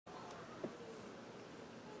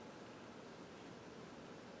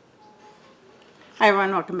Hi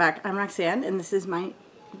everyone, welcome back. I'm Roxanne and this is my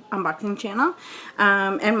unboxing channel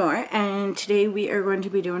and more. And today we are going to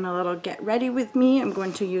be doing a little get ready with me. I'm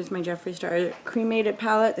going to use my Jeffree Star Cremated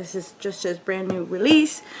palette. This is just a brand new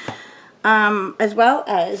release. As well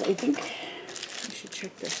as, I think I should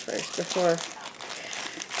check this first before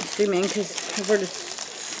assuming, because I've ordered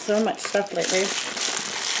so much stuff lately.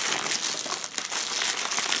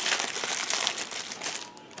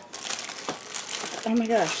 Oh my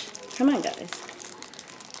gosh, come on guys.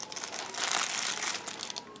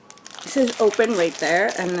 It says open right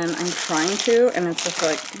there, and then I'm trying to, and it's just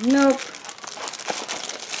like, nope.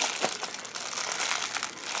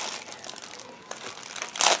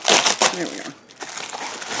 There we go.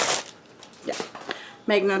 Yeah.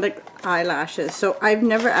 Magnetic eyelashes. So I've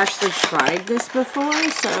never actually tried this before,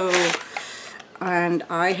 and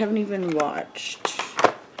I haven't even watched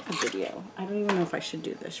a video. I don't even know if I should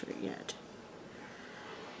do this right yet.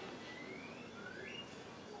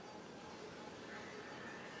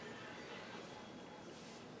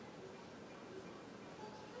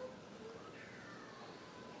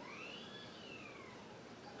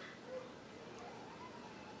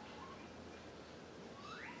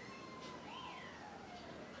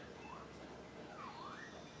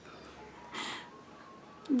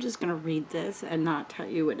 I'm just going to read this and not tell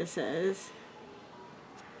you what it says.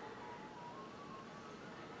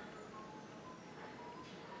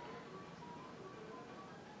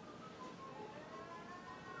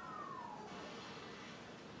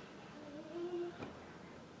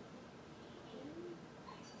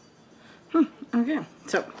 Okay,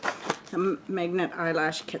 so the magnet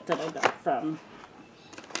eyelash kit that I got from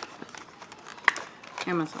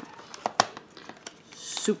Amazon.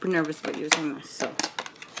 Super nervous about using this, so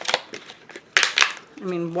I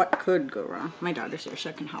mean, what could go wrong? My daughter's here, so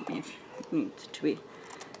she can help me if it needs to be.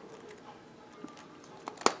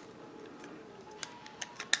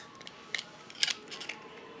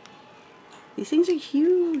 These things are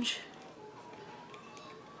huge.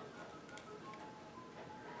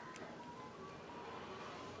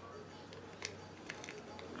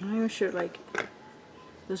 I'm not even sure, like,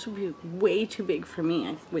 this would be way too big for me,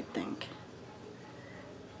 I would think.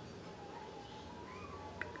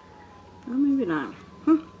 Or maybe not.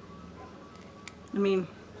 I mean,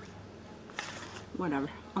 whatever.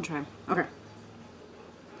 I'll try. Okay.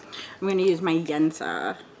 I'm going to use my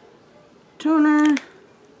Yensa toner.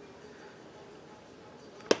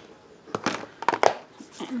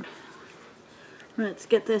 And let's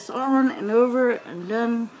get this on and over and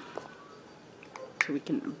done so we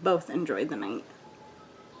can both enjoy the night.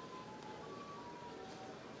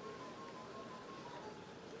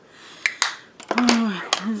 Oh,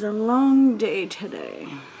 it was a long day today.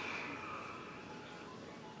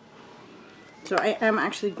 So I am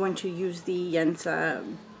actually going to use the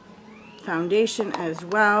Yensa foundation as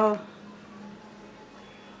well.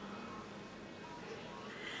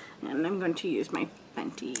 And I'm going to use my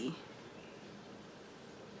Fenty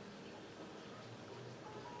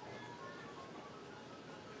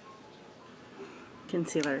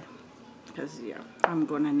concealer because, yeah, I'm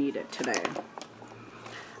going to need it today.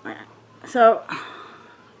 Alright, so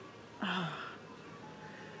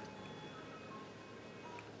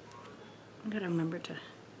I gotta remember to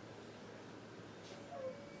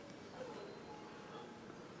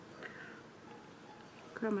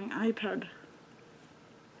grab my iPad.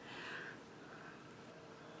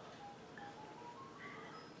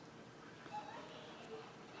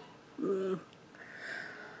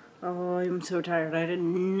 Oh, I'm so tired. I did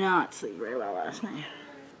not sleep very well last night.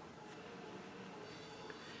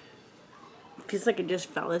 It feels like I just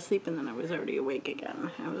fell asleep and then I was already awake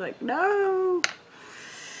again. I was like, no!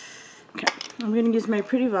 Okay, I'm going to use my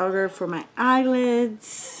Pretty Vulgar for my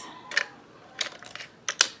eyelids.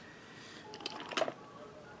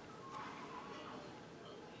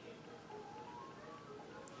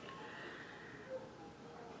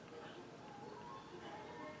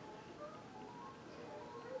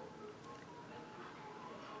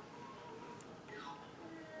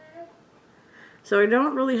 So I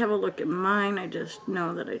don't really have a look at mine. I just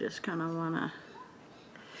know that I just kind of want to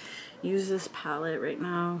use this palette right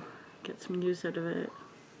now. Get some use out of it.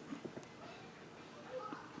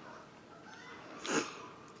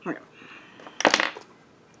 Okay.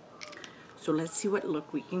 So let's see what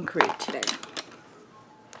look we can create today.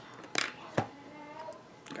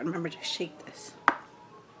 Gotta remember to shake this.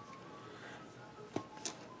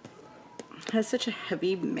 It has such a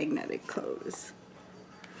heavy magnetic close.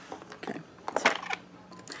 Okay. So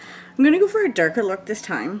I'm gonna go for a darker look this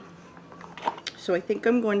time. So I think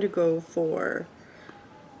I'm going to go for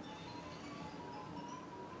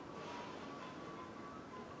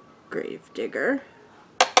Gravedigger.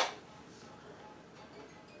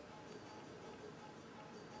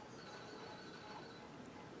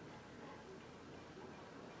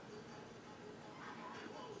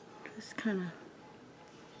 Just kind of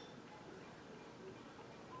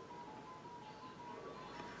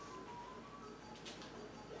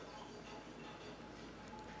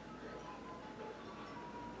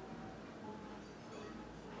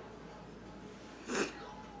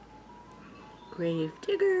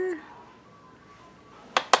Gravedigger.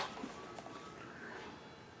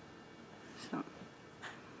 So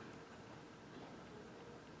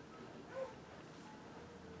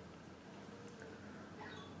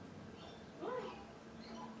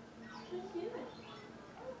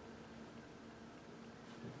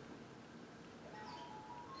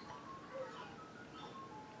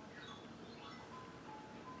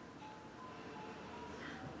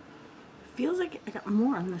feels like I got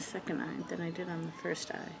more on the second eye than I did on the first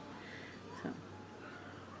eye. So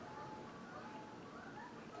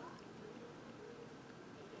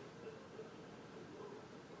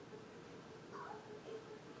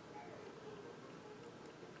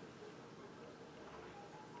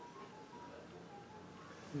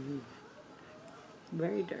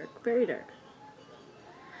very dark, very dark.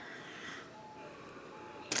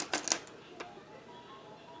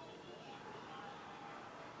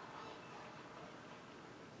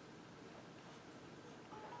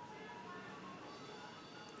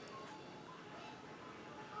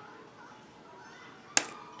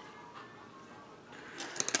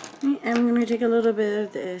 I'm going to take a little bit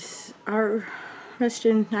of this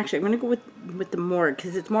actually I'm going to go with the more,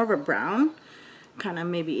 because it's more of a brown, kind of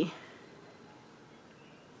maybe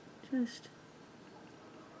just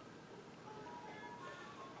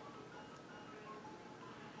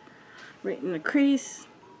right in the crease.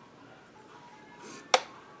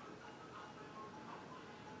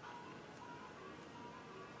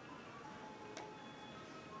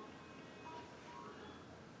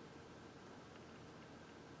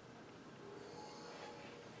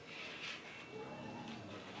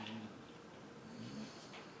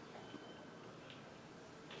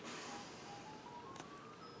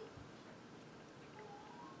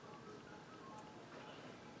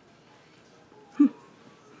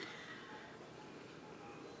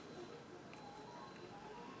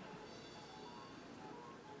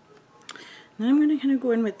 Then I'm going to kind of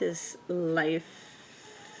go in with this bridal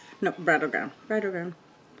gown.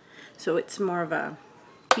 So it's more of a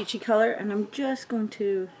peachy color, and I'm just going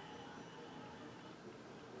to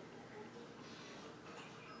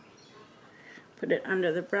put it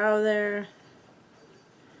under the brow there.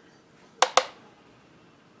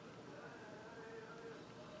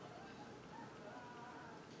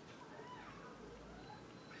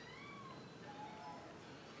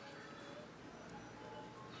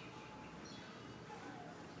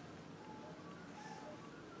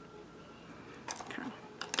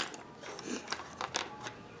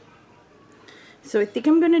 So I think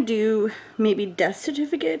I'm going to do maybe Death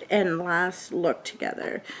Certificate and Last Look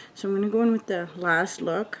together. So I'm going to go in with the Last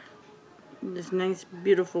Look, this nice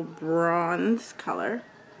beautiful bronze color.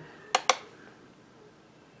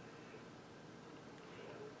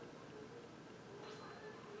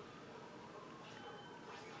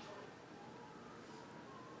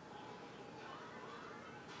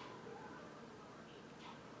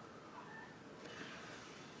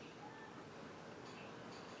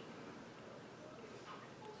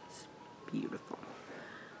 It's beautiful.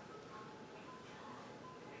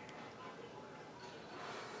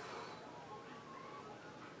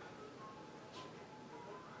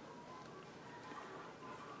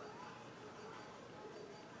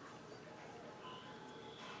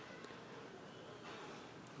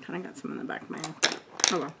 Kind of got some in the back of my head.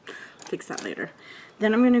 Oh well, I'll fix that later.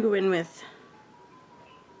 Then I'm going to go in with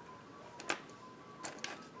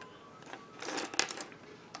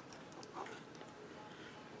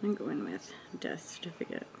Death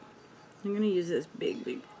Certificate. I'm going to use this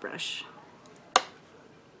big brush.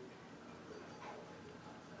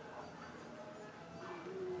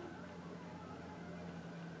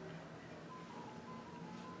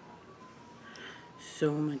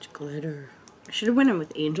 So much glitter. I should have went in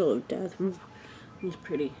with Angel of Death. Ooh, it was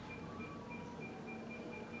pretty.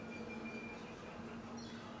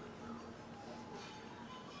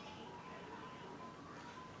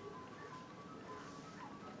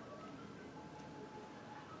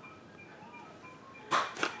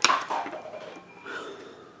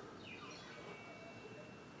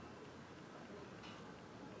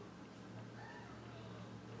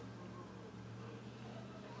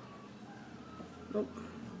 Oh,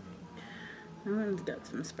 that one's got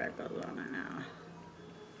some sparkles on it now.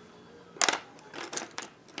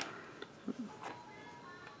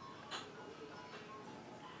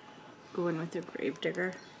 go in with a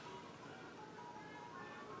Gravedigger.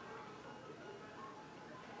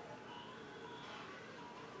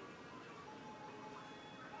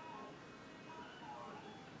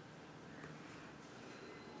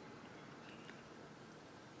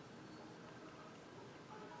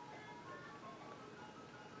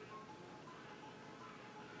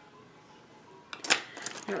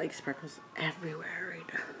 There are like sparkles everywhere right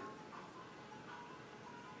now.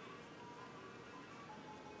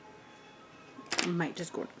 I might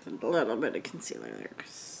just go with a little bit of concealer there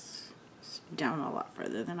because it's down a lot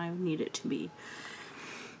further than I need it to be.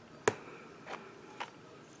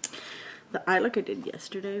 The eye look I did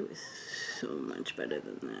yesterday was so much better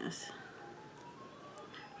than this.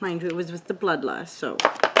 Mind you, it was with the Bloodlust, so.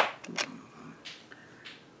 Okay.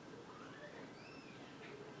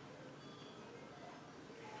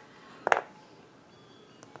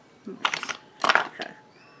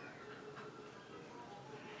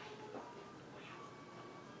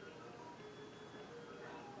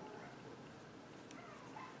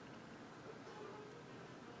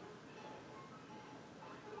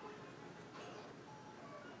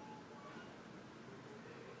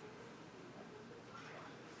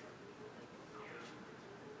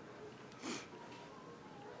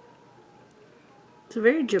 It's a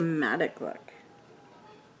very dramatic look.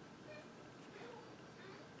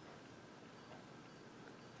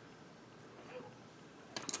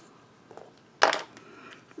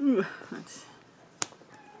 Ooh, let's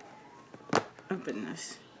open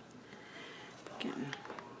this again.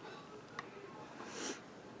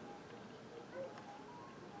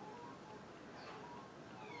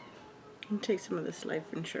 And take some of this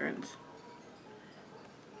life insurance.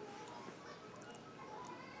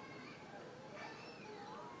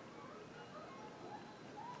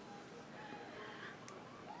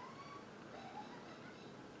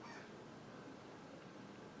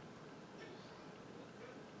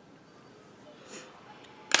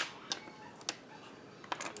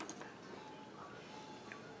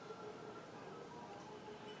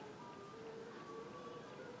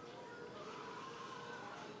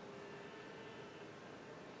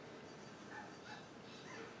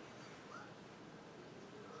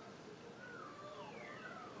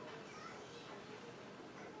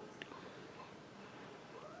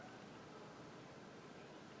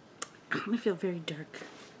 I feel very dark.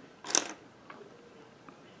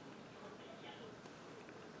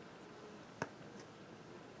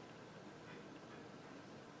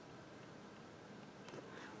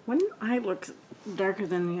 One eye looks darker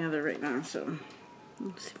than the other right now, so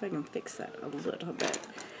let's see if I can fix that a little bit.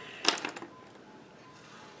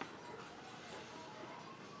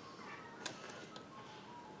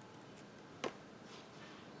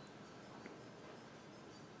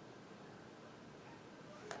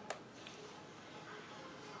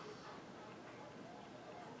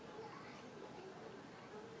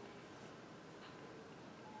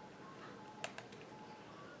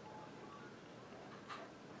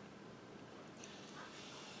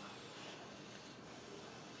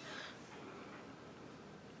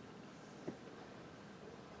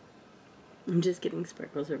 I'm just getting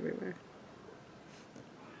sparkles everywhere.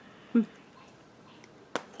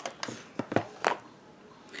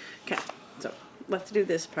 Okay, so let's do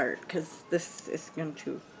this part because this is going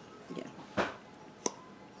to, yeah.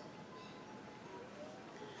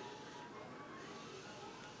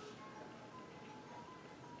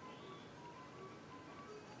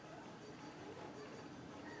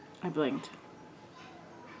 I blinked.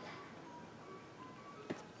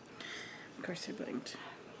 Of course I blinked.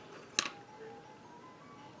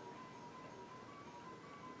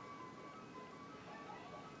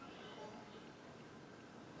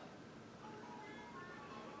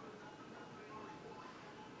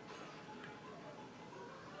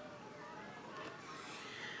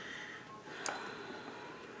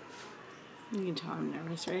 You can tell I'm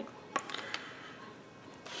nervous, right?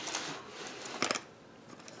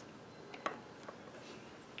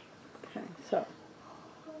 Okay, so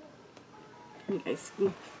you guys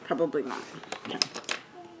probably not. Okay.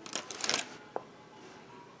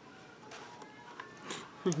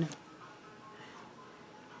 I know.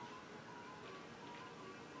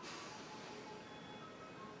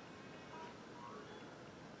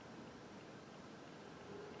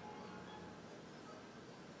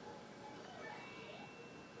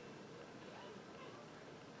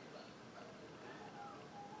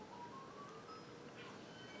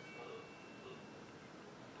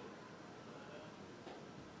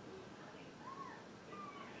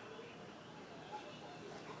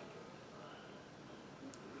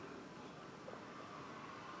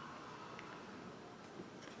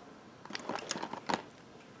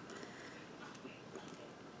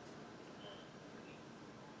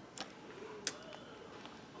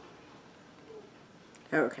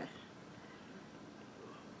 Oh, okay.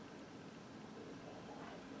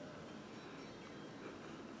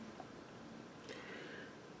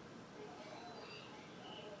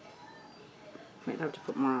 Might have to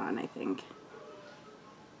put more on, I think.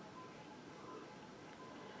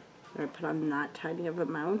 Or put on that tiny of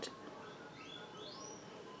amount.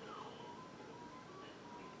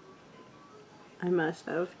 I must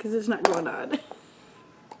have, because it's not going on.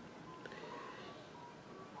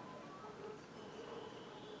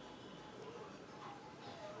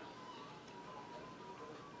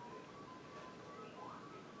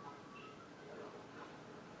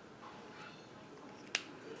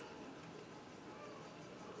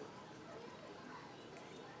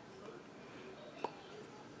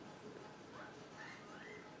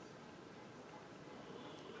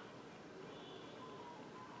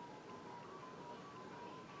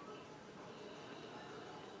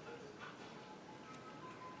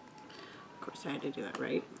 Of course, I had to do that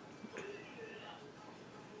right.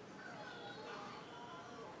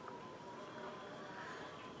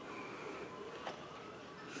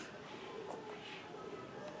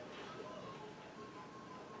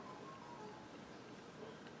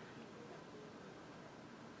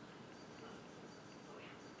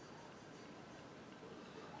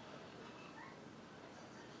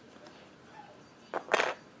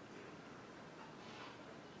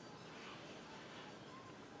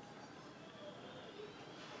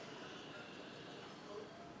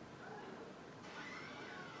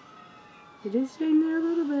 It is staying there a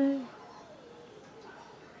little bit.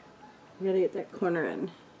 I gotta get that corner in.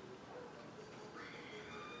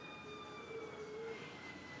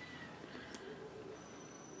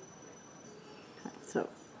 So.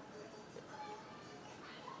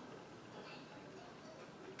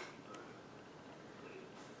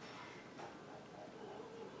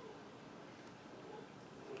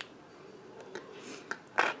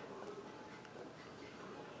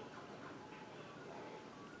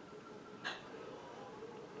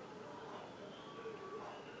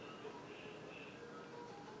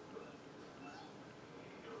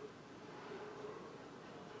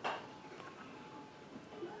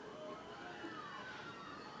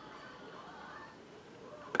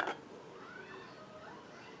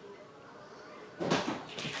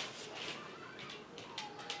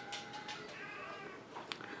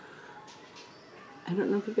 I don't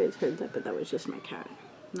know if you guys heard that, but that was just my cat,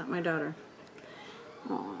 not my daughter.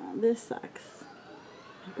 Aw, this sucks.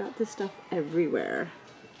 I've got this stuff everywhere.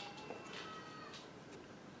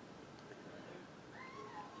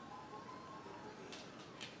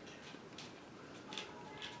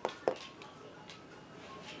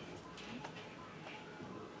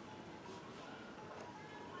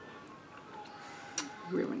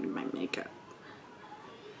 Ruined my makeup.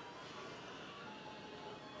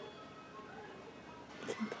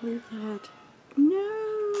 I can't believe that.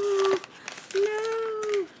 No!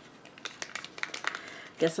 No!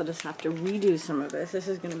 Guess I'll just have to redo some of this. This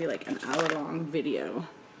is going to be like an hour-long video.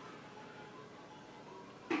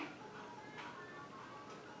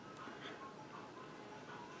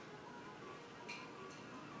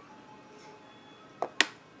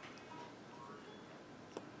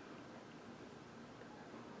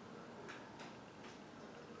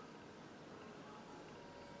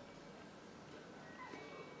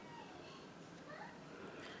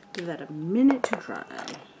 Give that a minute to dry.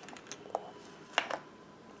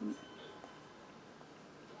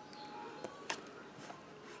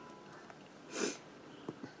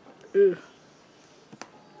 Ugh.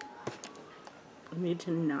 I need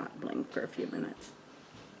to not blink for a few minutes.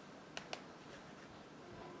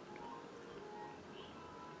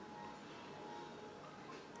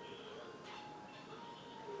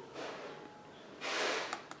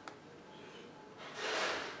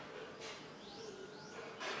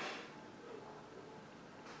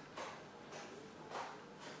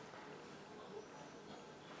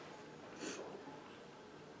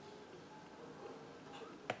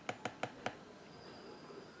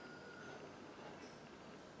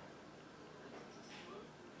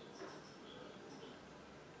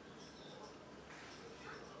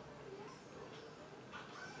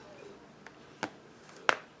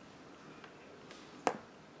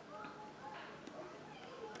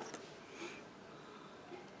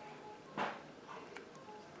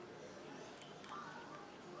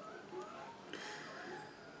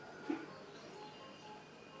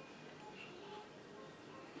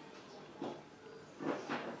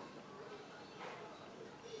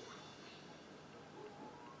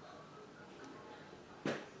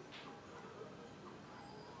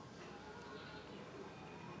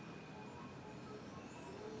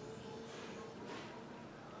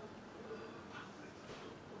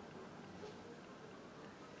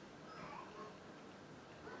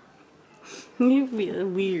 You feel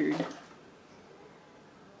weird.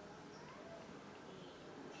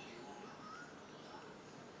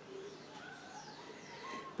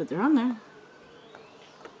 But they're on there.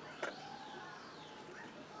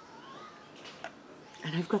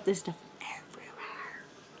 And I've got this stuff everywhere.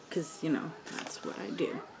 Because, you know, that's what I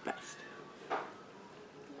do best.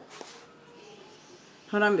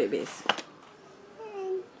 Hold on, babies.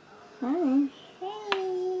 Hi.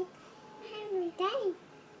 Hey. Hey, Daddy.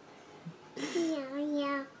 Meow,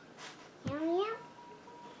 meow. Meow, meow.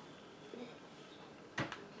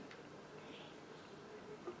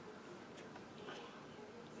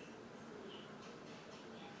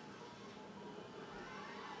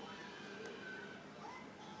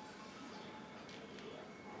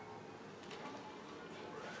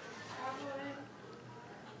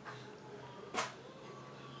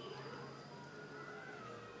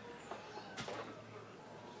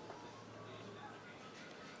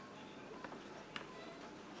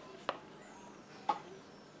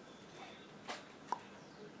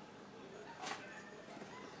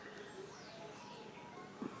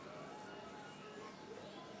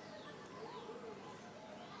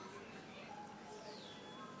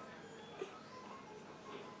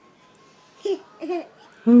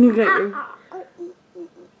 You got your...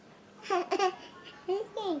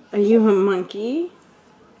 Are you a monkey?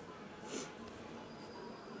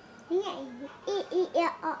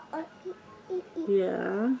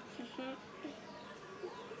 Yeah.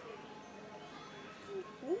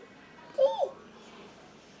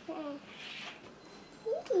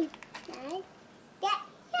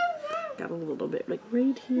 Got a little bit like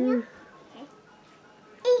right here.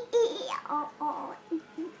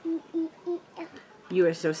 You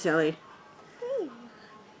are so silly.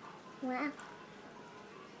 Wow.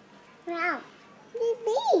 Wow.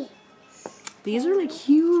 Baby. These are like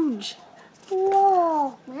huge.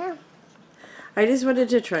 Whoa. Wow. I just wanted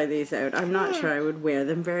to try these out. I'm not sure I would wear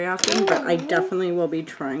them very often, but I definitely will be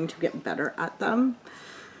trying to get better at them.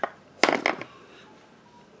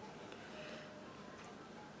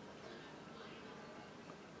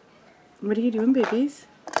 What are you doing, babies?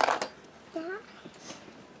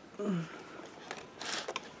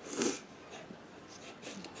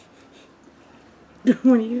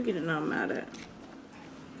 What are you getting all mad at?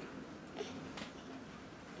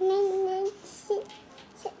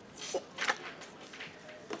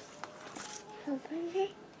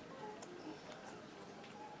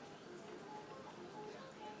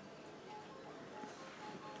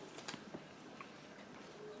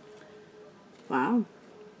 Wow.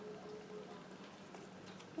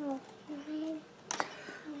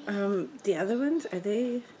 The other ones, are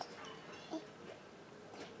they...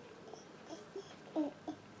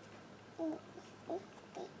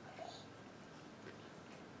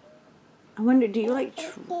 I wonder, do you like...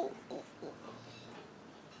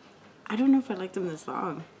 I don't know if I like them this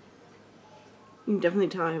long. You can definitely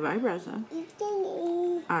tell I have eyebrows on.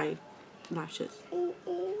 Eyelashes.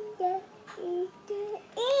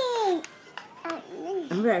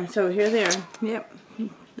 Okay, so here they are. Yep.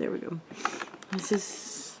 There we go. This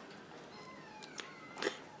is...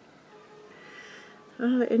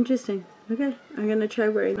 Oh, interesting. Okay, I'm going to try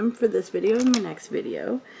wearing them for this video and the next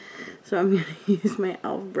video. So I'm going to use my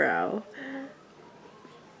elf brow.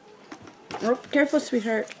 Oh, careful,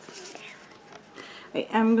 sweetheart. I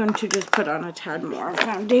am going to just put on a tad more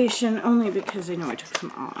foundation, only because I know I took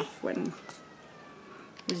some off when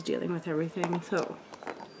I was dealing with everything, so...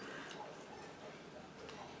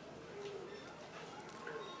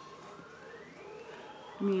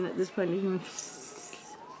 I mean, at this point, you can...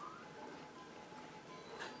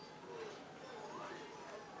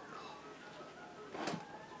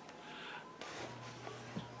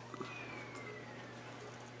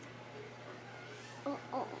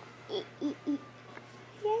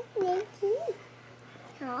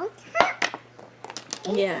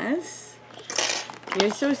 Yes.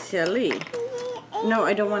 You're so silly. No,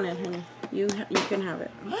 I don't want it, honey. You can have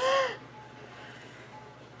it.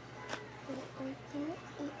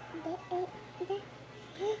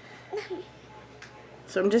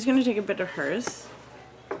 So I'm just going to take a bit of hers.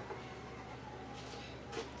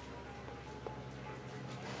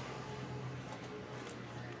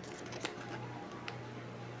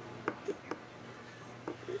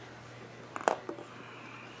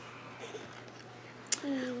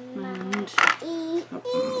 And,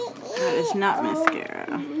 oh, that is not mascara.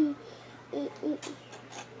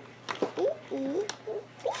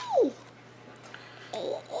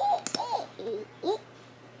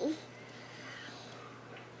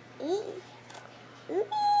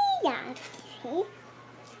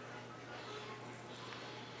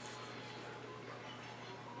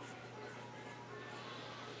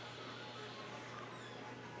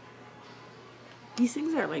 These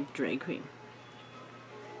things are like drag queen.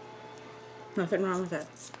 Nothing wrong with it.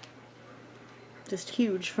 Just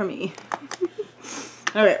huge for me.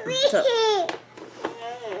 Alright, so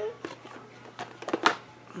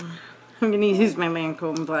I'm going to use my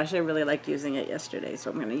Lancome blush. I really liked using it yesterday,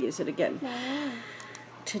 so I'm going to use it again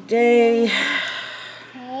today.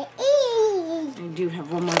 I do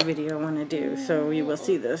have one more video I want to do, so you will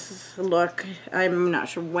see this look. I'm not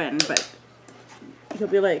sure when, but you'll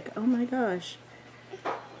be like, oh my gosh.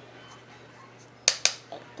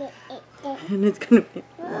 And it's going to be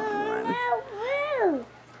a long one.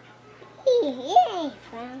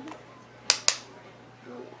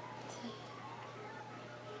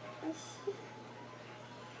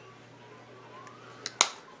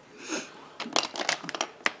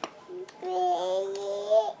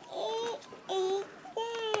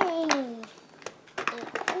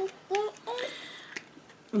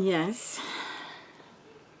 Yes.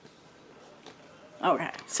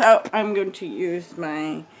 Okay, so I'm going to use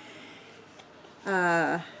my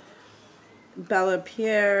Bella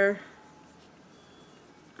Pierre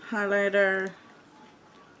highlighter.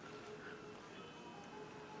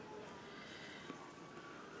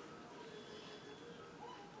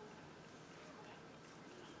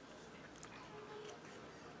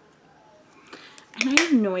 And I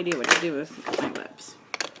have no idea what to do with my lips.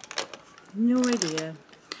 No idea.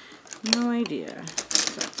 No idea.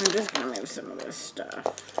 So I'm just going to move some of this stuff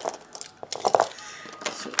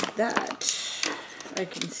so that I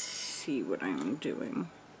can see what I'm doing.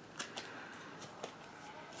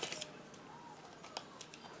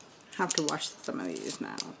 I have to wash some of these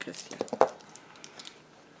now because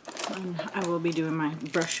I will be doing my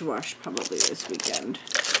brush wash probably this weekend.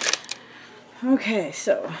 Okay,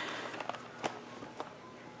 so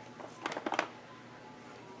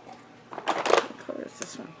what color is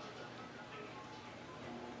this one?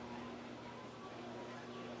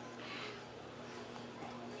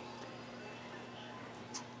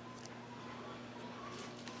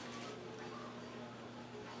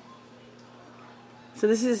 So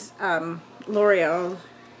this is L'Oreal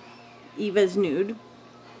Eva's Nude.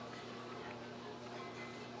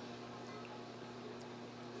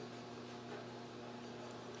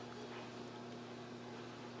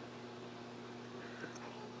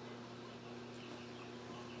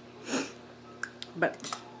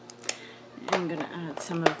 But I'm going to add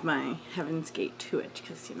some of my Heaven's Gate to it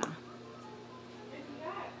because, you know.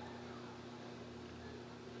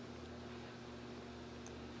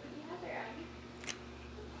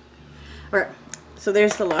 Alright, so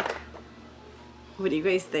there's the look. What do you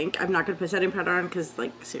guys think? I'm not going to put setting powder on because,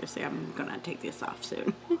 like, seriously, I'm going to take this off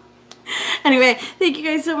soon. Anyway, thank you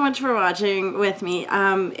guys so much for watching with me.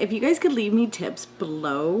 If you guys could leave me tips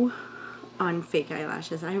below on fake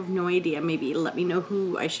eyelashes. I have no idea. Maybe let me know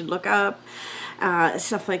who I should look up.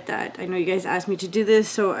 Stuff like that. I know you guys asked me to do this,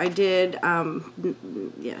 so I did.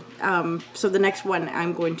 So the next one,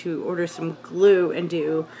 I'm going to order some glue and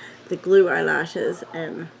do the glue eyelashes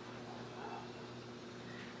and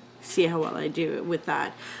see how well I do with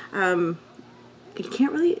that. You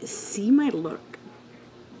can't really see my look,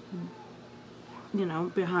 you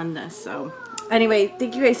know, behind this. So anyway,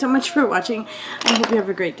 thank you guys so much for watching. I hope you have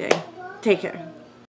a great day. Take care.